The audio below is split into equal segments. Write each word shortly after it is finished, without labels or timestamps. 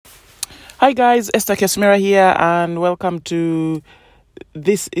Hi guys, Esther Kesmira here, and welcome to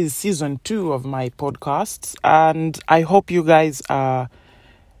this is season 2 of my podcasts, and I hope you guys are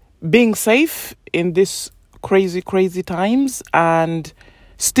being safe in this crazy times and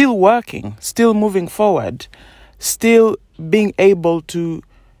still working, still moving forward, still being able to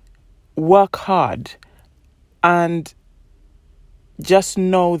work hard and just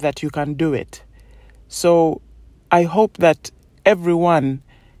know that you can do it. So I hope that everyone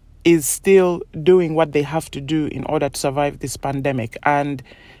is still doing what they have to do in order to survive this pandemic. And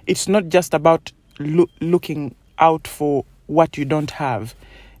it's not just about looking out for what you don't have.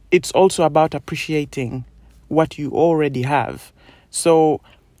 It's also about appreciating what you already have. So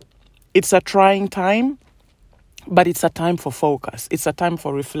it's a trying time, but it's a time for focus. It's a time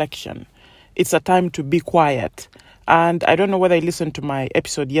for reflection. It's a time to be quiet. And I don't know whether you listened to my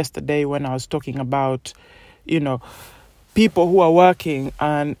episode yesterday when I was talking about, people who are working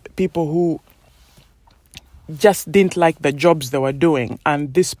and people who just didn't like the jobs they were doing.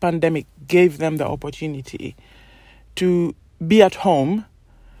 And this pandemic gave them the opportunity to be at home,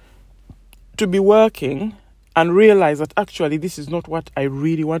 to be working, and realize that actually this is not what I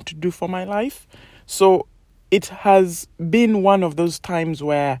really want to do for my life. So it has been one of those times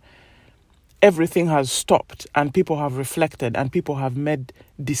where everything has stopped and people have reflected and people have made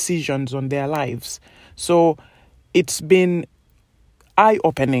decisions on their lives. So it's been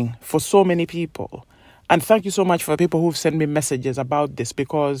eye-opening for so many people. And thank you so much for the people who've sent me messages about this,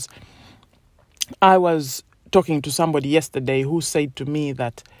 because I was talking to somebody yesterday who said to me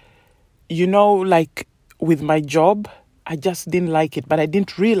that, like with my job, I just didn't like it, but I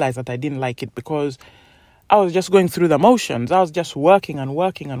didn't realize that I didn't like it because I was just going through the motions. I was just working. And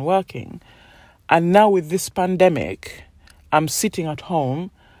now with this pandemic, I'm sitting at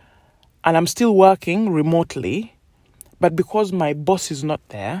home and I'm still working remotely. But because my boss is not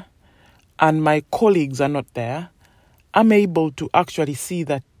there and my colleagues are not there, I'm able to actually see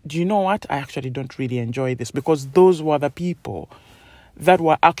that, do you know what? I actually don't really enjoy this, because those were the people that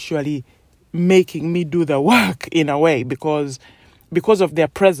were actually making me do the work in a way, because of their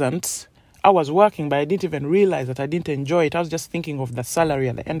presence. I was working, but I didn't even realize that I didn't enjoy it. I was just thinking of the salary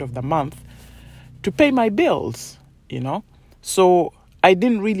at the end of the month to pay my bills, So I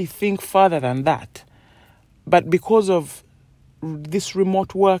didn't really think further than that. But because of this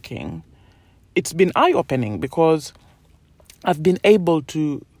remote working, it's been eye-opening, because I've been able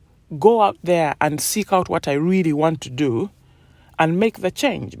to go out there and seek out what I really want to do and make the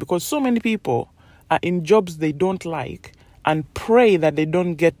change. Because so many people are in jobs they don't like and pray that they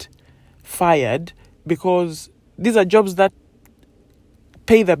don't get fired, because these are jobs that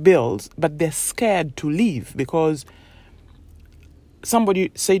pay the bills, but they're scared to leave. Because somebody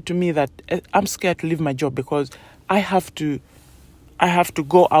said to me that I'm scared to leave my job because I have to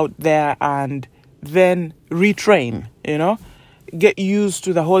go out there and then retrain, get used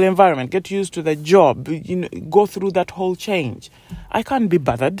to the whole environment, get used to the job, go through that whole change. I can't be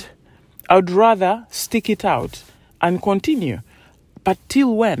bothered. I would rather stick it out and continue. But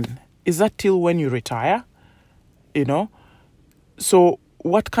till when? Is that till when you retire? So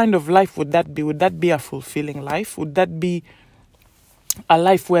what kind of life would that be? Would that be a fulfilling life? Would that be a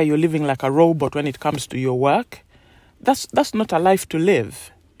life where you're living like a robot when it comes to your work? That's not a life to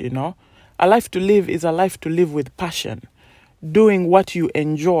live, A life to live is a life to live with passion, doing what you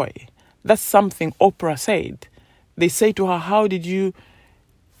enjoy. That's something Oprah said. They say to her,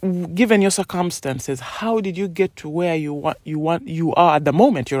 given your circumstances, how did you get to where you are at the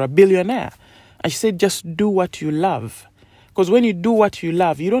moment? You're a billionaire. And she said, just do what you love. Because when you do what you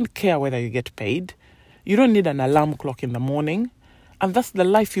love, you don't care whether you get paid. You don't need an alarm clock in the morning. And that's the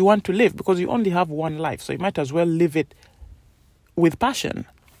life you want to live, because you only have one life. So you might as well live it with passion.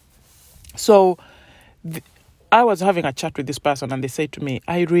 So I was having a chat with this person, and they said to me,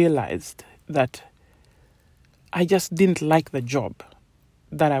 I realized that I just didn't like the job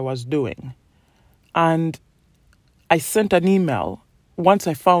that I was doing. And I sent an email once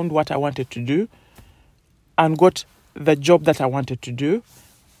I found what I wanted to do and got the job that I wanted to do.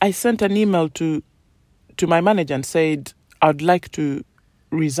 I sent an email to my manager and said, I'd like to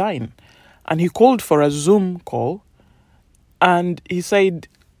resign. And he called for a Zoom call, and he said,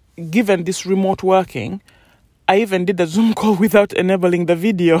 given this remote working, I even did a Zoom call without enabling the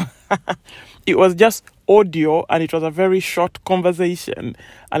video. It was just audio, and it was a very short conversation.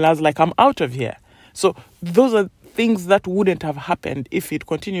 And I was like, I'm out of here. So those are things that wouldn't have happened if it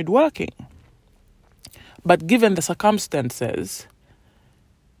continued working. But given the circumstances,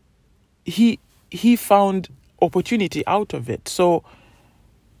 he found opportunity out of it. So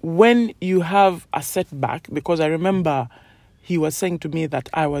when you have a setback, because I remember he was saying to me that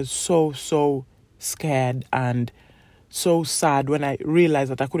I was so scared and so sad when I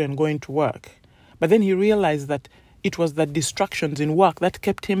realized that I couldn't go into work. But then he realized that it was the distractions in work that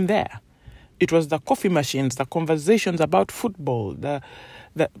kept him there. It was the coffee machines, the conversations about football, the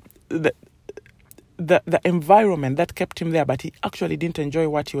environment that kept him there. But he actually didn't enjoy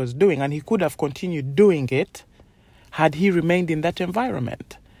what he was doing, and he could have continued doing it had he remained in that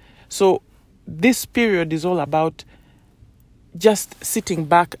environment. So this period is all about just sitting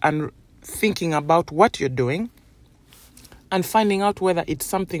back and thinking about what you're doing and finding out whether it's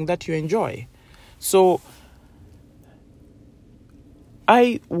something that you enjoy. So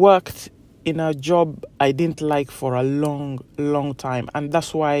I worked in a job I didn't like for a long time, and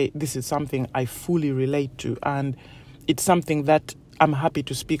that's why this is something I fully relate to, and it's something that I'm happy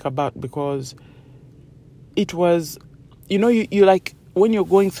to speak about, because it was, you like, when you're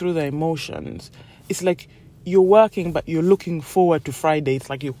going through the emotions, it's like you're working but you're looking forward to Friday. It's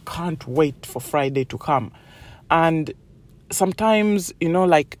like you can't wait for Friday to come. And sometimes,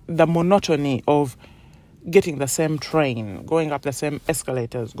 like the monotony of getting the same train, going up the same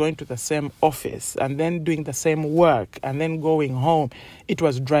escalators, going to the same office, and then doing the same work, and then going home, it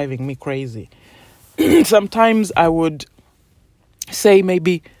was driving me crazy. Sometimes I would say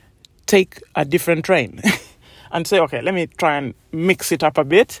maybe take a different train and say, okay, let me try and mix it up a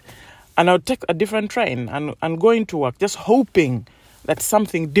bit. And I would take a different train and go into work, just hoping that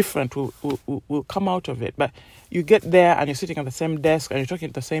something different will come out of it. But you get there and you're sitting at the same desk and you're talking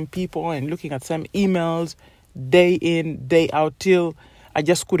to the same people and looking at the same emails day in, day out, till I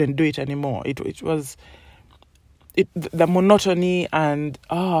just couldn't do it anymore. It was the monotony, and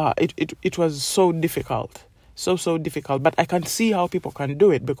it was so difficult. So difficult. But I can see how people can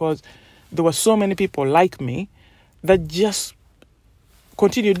do it, because there were so many people like me that just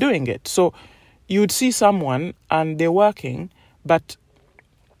continue doing it. So you'd see someone and they're working, but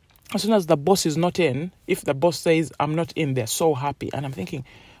as soon as the boss is not in, if the boss says I'm not in, they're so happy. And I'm thinking,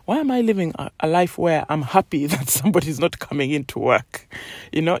 why am I living a life where I'm happy that somebody's not coming into work?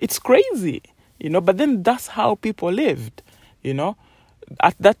 It's crazy, but then that's how people lived,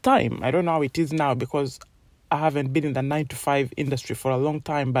 at that time. I don't know how it is now, because I haven't been in the 9-to-5 industry for a long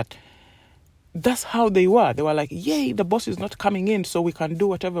time, but that's how they were. They were like, yay, the boss is not coming in, so we can do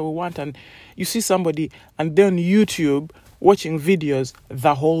whatever we want. And you see somebody and they're on YouTube watching videos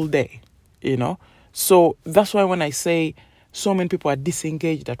the whole day, So that's why when I say so many people are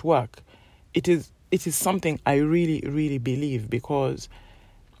disengaged at work, it is something I really, really believe, because,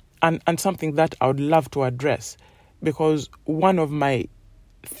 and something that I would love to address, because one of my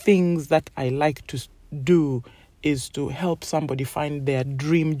things that I like to do is to help somebody find their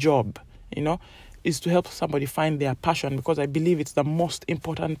dream job, is to help somebody find their passion, because I believe it's the most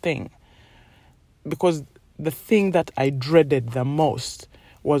important thing. Because the thing that I dreaded the most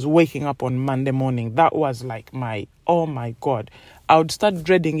was waking up on Monday morning. That was like oh my God. I would start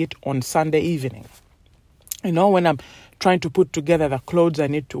dreading it on Sunday evening. When I'm trying to put together the clothes I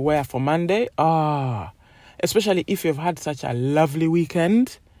need to wear for Monday. Especially if you've had such a lovely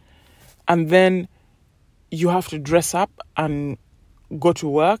weekend, and then you have to dress up and go to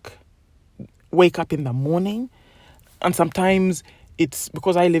work, wake up in the morning. And sometimes it's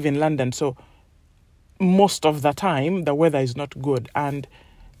because I live in London, so most of the time the weather is not good, and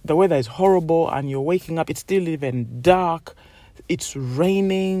the weather is horrible, and you're waking up, it's still even dark, it's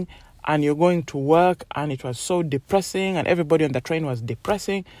raining, and you're going to work, and it was so depressing, and everybody on the train was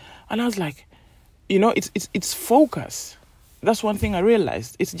depressing. And I was like, it's focus. That's one thing I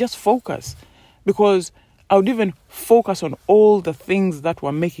realized. It's just focus, because I would even focus on all the things that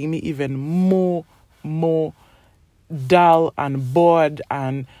were making me even more dull and bored,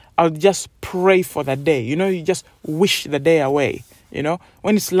 and I would just pray for the day. You just wish the day away.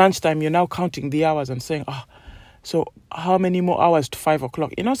 When it's lunchtime, you're now counting the hours and saying, so how many more hours to 5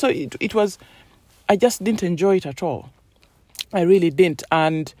 o'clock? So it was, I just didn't enjoy it at all. I really didn't.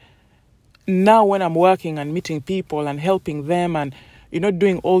 And now when I'm working and meeting people and helping them and,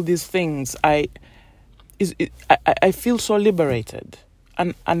 doing all these things, I feel so liberated.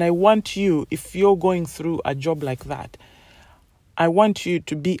 And I want you, if you're going through a job like that, I want you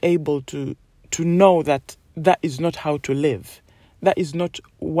to be able to know that is not how to live. That is not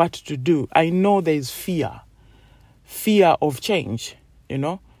what to do. I know there is fear of change,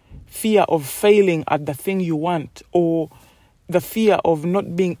 fear of failing at the thing you want, or the fear of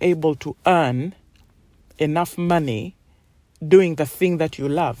not being able to earn enough money doing the thing that you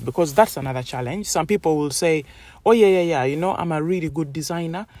love, because that's another challenge. Some people will say, oh, yeah, I'm a really good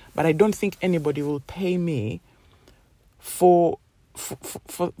designer, but I don't think anybody will pay me for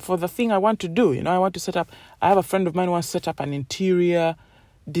for the thing I want to do. I want to set up. I have a friend of mine who wants to set up an interior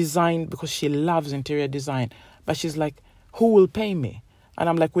design because she loves interior design. But she's like, who will pay me? And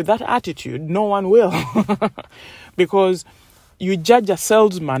I'm like, with that attitude, no one will. Because you judge a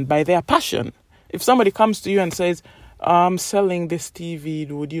salesman by their passion. If somebody comes to you and says, I'm selling this TV,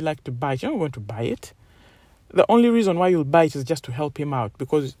 would you like to buy it? You're not going to buy it. The only reason why you'll buy it is just to help him out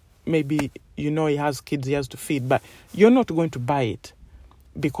because maybe he has kids he has to feed, but you're not going to buy it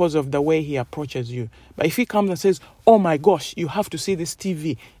because of the way he approaches you. But if he comes and says, oh my gosh, you have to see this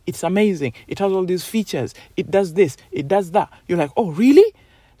TV. It's amazing. It has all these features. It does this. It does that. You're like, oh, really?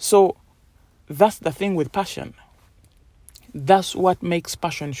 So that's the thing with passion. That's what makes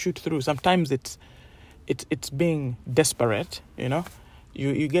passion shoot through. Sometimes it's being desperate,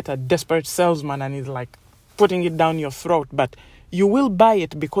 You get a desperate salesman and he's like putting it down your throat, but you will buy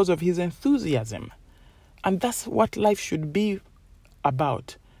it because of his enthusiasm. And that's what life should be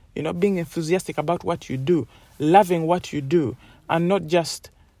about. Being enthusiastic about what you do, loving what you do, and not just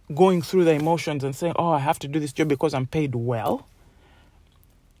going through the emotions and saying, oh, I have to do this job because I'm paid well.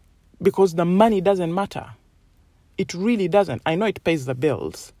 Because the money doesn't matter. It really doesn't. I know it pays the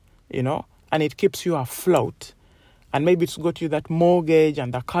bills, and it keeps you afloat. And maybe it's got you that mortgage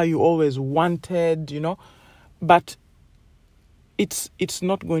and the car you always wanted, But it's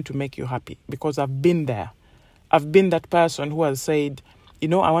not going to make you happy because I've been there. I've been that person who has said,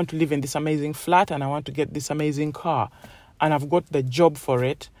 I want to live in this amazing flat and I want to get this amazing car. And I've got the job for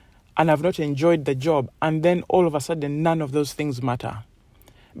it and I've not enjoyed the job. And then all of a sudden, none of those things matter.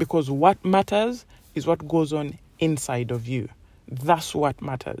 Because what matters is what goes on inside of you. That's what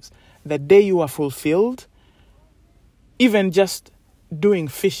matters. The day you are fulfilled, even just doing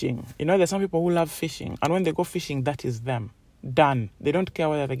fishing. There's some people who love fishing. And when they go fishing, that is them. Done. They don't care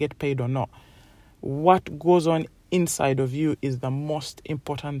whether they get paid or not. What goes on inside of you is the most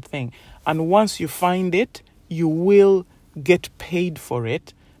important thing. And once you find it, you will get paid for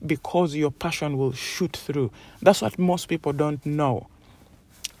it because your passion will shoot through. That's what most people don't know.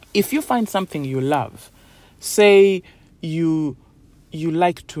 If you find something you love, say you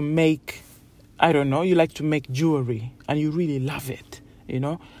like to make, you like to make jewelry and you really love it,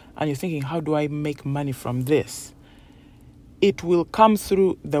 and you're thinking, how do I make money from this? It will come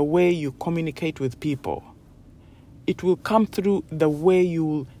through the way you communicate with people. It will come through the way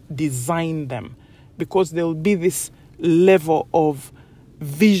you design them, because there will be this level of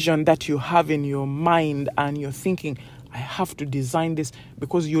vision that you have in your mind and you're thinking, I have to design this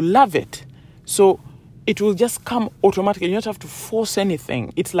because you love it. So it will just come automatically. You don't have to force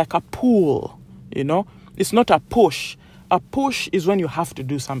anything. It's like a pull, It's not a push. A push is when you have to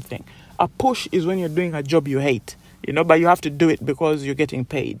do something. A push is when you're doing a job you hate, but you have to do it because you're getting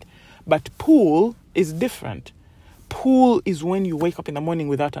paid. But pull is different. Pull is when you wake up in the morning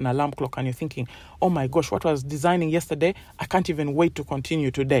without an alarm clock and you're thinking, oh my gosh, what I was designing yesterday, I can't even wait to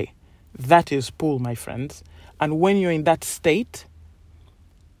continue today. That is pull, my friends. And when you're in that state,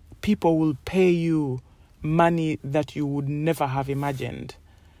 people will pay you money that you would never have imagined.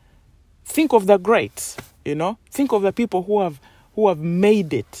 Think of the greats, Think of the people who have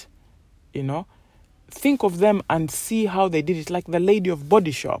made it, Think of them and see how they did it. Like the lady of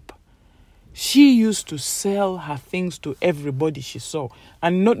Body Shop. She used to sell her things to everybody she saw.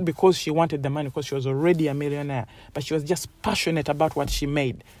 And not because she wanted the money, because she was already a millionaire. But she was just passionate about what she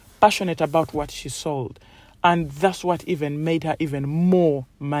made. Passionate about what she sold. And that's what even made her even more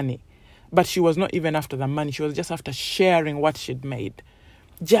money. But she was not even after the money. She was just after sharing what she'd made.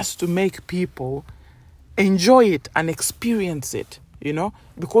 Just to make people enjoy it and experience it,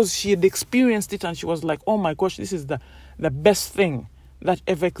 Because she had experienced it and she was like, oh my gosh, this is the best thing that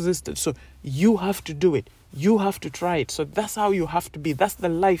ever existed. So you have to do it. You have to try it. So that's how you have to be. That's the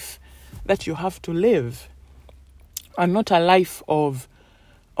life that you have to live. And not a life of,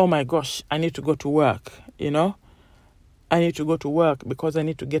 oh my gosh, I need to go to work, I need to go to work because I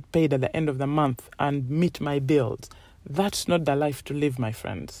need to get paid at the end of the month and meet my bills. That's not the life to live, my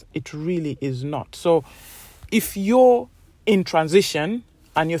friends. It really is not. So if you're in transition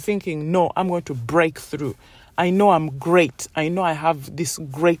and you're thinking, no, I'm going to break through. I know I'm great. I know I have this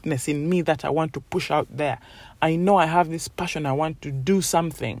greatness in me that I want to push out there. I know I have this passion. I want to do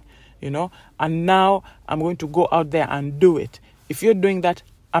something, and now I'm going to go out there and do it. If you're doing that,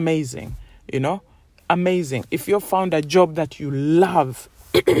 amazing, amazing. If you found a job that you love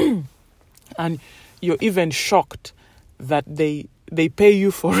and you're even shocked that they pay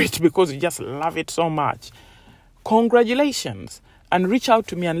you for it because you just love it so much, congratulations. And reach out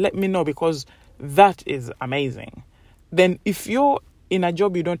to me and let me know, because that is amazing. Then if you're in a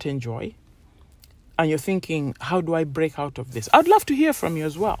job you don't enjoy and you're thinking, how do I break out of this? I'd love to hear from you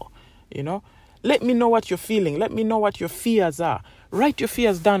as well. Let me know what you're feeling. Let me know what your fears are. Write your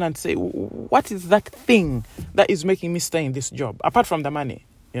fears down and say, what is that thing that is making me stay in this job? Apart from the money,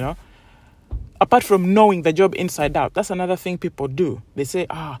 apart from knowing the job inside out. That's another thing people do. They say,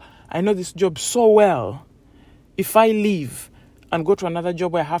 I know this job so well. If I leave and go to another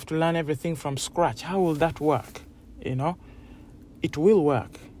job where I have to learn everything from scratch, how will that work? It will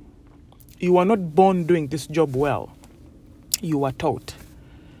work. You are not born doing this job well. You are taught.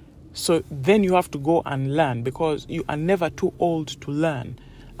 So then you have to go and learn, because you are never too old to learn.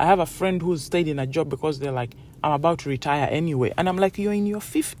 I have a friend who's stayed in a job because they're like, I'm about to retire anyway. And I'm like, you're in your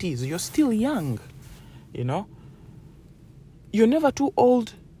 50s. You're still young. You're never too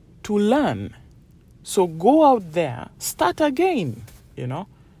old to learn. So go out there, start again,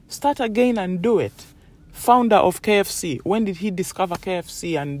 Start again and do it. Founder of KFC, when did he discover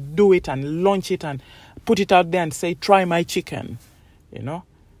KFC and do it and launch it and put it out there and say, try my chicken?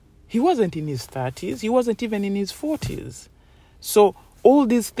 He wasn't in his 30s. He wasn't even in his 40s. So all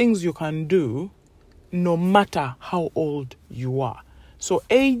these things you can do no matter how old you are. So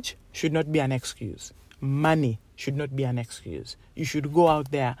age should not be an excuse. Money should not be an excuse. You should go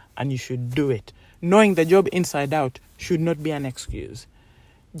out there and you should do it. Knowing the job inside out should not be an excuse.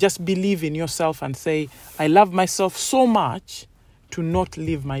 Just believe in yourself and say, I love myself so much to not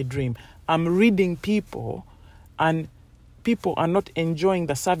live my dream. I'm reading people and people are not enjoying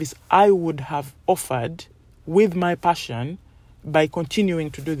the service I would have offered with my passion by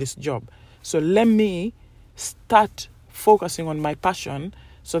continuing to do this job. So let me start focusing on my passion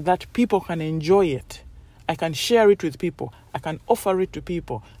so that people can enjoy it. I can share it with people. I can offer it to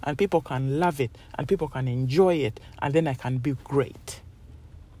people, and people can love it, and people can enjoy it, and then I can be great.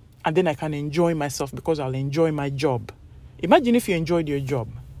 And then I can enjoy myself because I'll enjoy my job. Imagine if you enjoyed your job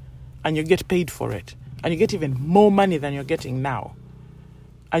and you get paid for it, and you get even more money than you're getting now,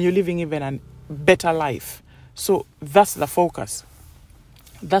 and you're living even a better life. So that's the focus.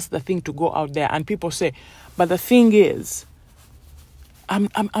 That's the thing to go out there. And people say, but the thing is, I'm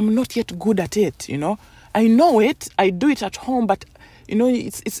not yet good at it, I know it, I do it at home, but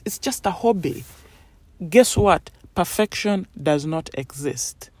it's just a hobby. Guess what? Perfection does not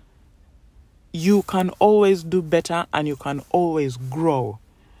exist. You can always do better and you can always grow.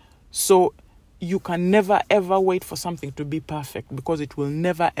 So you can never ever wait for something to be perfect, because it will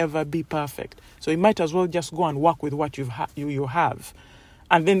never ever be perfect. So you might as well just go and work with what you have,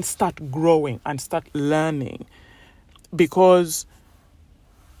 and then start growing and start learning, because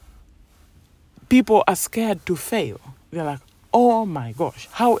people are scared to fail. They're like, oh my gosh,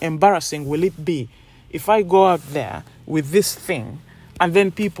 how embarrassing will it be if I go out there with this thing and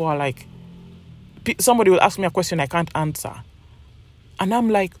then people are like, somebody will ask me a question I can't answer. And I'm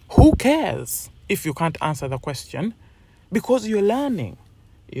like, who cares if you can't answer the question? Because you're learning,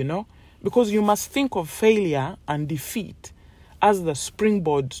 because you must think of failure and defeat as the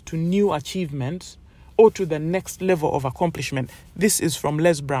springboards to new achievements or to the next level of accomplishment. This is from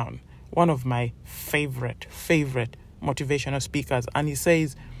Les Brown, one of my favorite motivational speakers. And he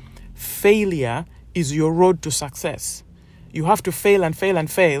says, failure is your road to success. You have to fail and fail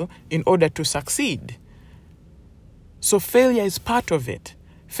and fail in order to succeed. So failure is part of it.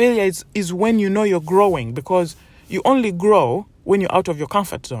 Failure is when you know you're growing, because you only grow when you're out of your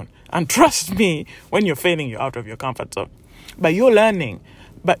comfort zone. And trust me, when you're failing, you're out of your comfort zone. But you're learning,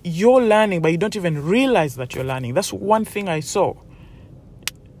 but you don't even realize that you're learning. That's one thing I saw.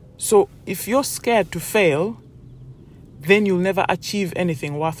 So if you're scared to fail, then you'll never achieve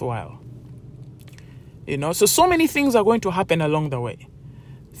anything worthwhile. So many things are going to happen along the way.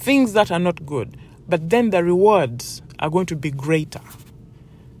 Things that are not good. But then the rewards are going to be greater.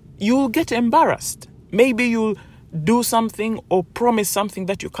 You'll get embarrassed. Maybe you'll do something or promise something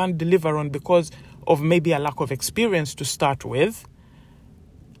that you can't deliver on because of maybe a lack of experience to start with.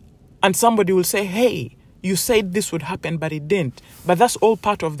 And somebody will say, hey, you said this would happen, but it didn't. But that's all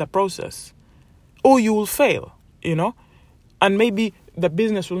part of the process. Or you will fail, and maybe the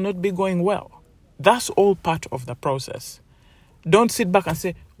business will not be going well. That's all part of the process. Don't sit back and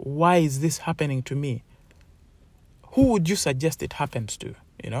say, why is this happening to me? Who would you suggest it happens to?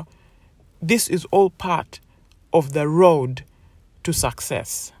 This is all part of the road to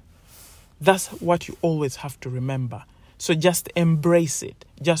success. That's what you always have to remember. So just embrace it.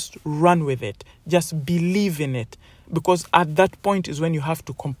 Just run with it. Just believe in it. Because at that point is when you have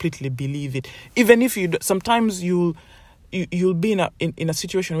to completely believe it. Even if sometimes you'll be in a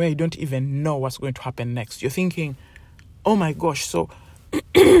situation where you don't even know what's going to happen next. You're thinking, oh my gosh, so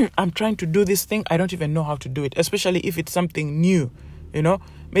I'm trying to do this thing. I don't even know how to do it, especially if it's something new.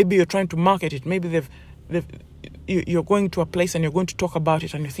 Maybe you're trying to market it. Maybe you're going to a place and you're going to talk about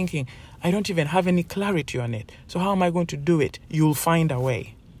it and you're thinking, I don't even have any clarity on it. So how am I going to do it? You'll find a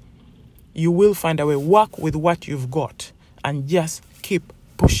way. You will find a way. Work with what you've got and just keep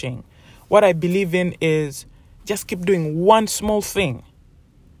pushing. What I believe in is just keep doing one small thing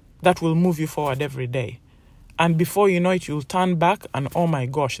that will move you forward every day. And before you know it, you'll turn back and oh my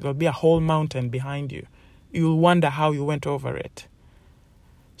gosh, there'll be a whole mountain behind you. You'll wonder how you went over it.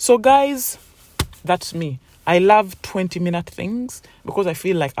 So guys, that's me. I love 20-minute things because I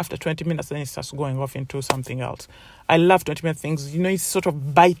feel like after 20 minutes, then it starts going off into something else. I love 20-minute things. It's sort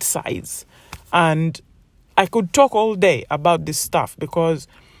of bite size. And I could talk all day about this stuff because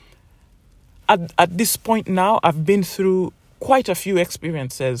at this point now, I've been through quite a few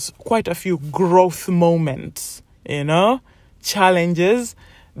experiences, quite a few growth moments, challenges.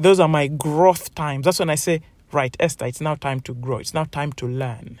 Those are my growth times. That's when I say, right, Esther, it's now time to grow. It's now time to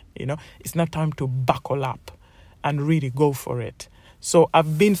learn. It's now time to buckle up and really go for it. So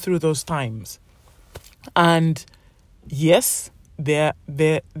I've been through those times. And yes, they're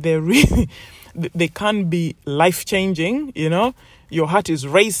really, they can be life-changing, Your heart is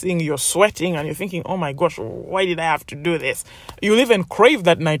racing, you're sweating, and you're thinking, oh my gosh, why did I have to do this? You'll even crave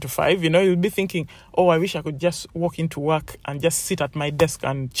that 9 to 5, You'll be thinking, oh, I wish I could just walk into work and just sit at my desk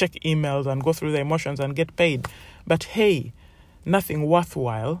and check emails and go through the emotions and get paid. But hey, nothing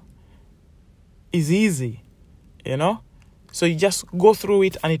worthwhile is easy, So you just go through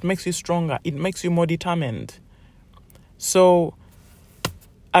it and it makes you stronger. It makes you more determined. So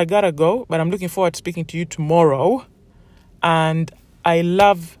I gotta go, but I'm looking forward to speaking to you tomorrow. And I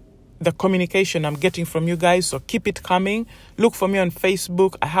love the communication I'm getting from you guys, so keep it coming. Look for me on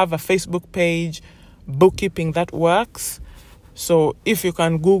Facebook. I have a Facebook page, Bookkeeping That Works. So if you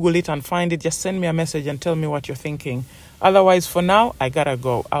can Google it and find it, just send me a message and tell me what you're thinking. Otherwise, for now, I gotta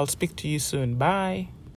go. I'll speak to you soon. Bye.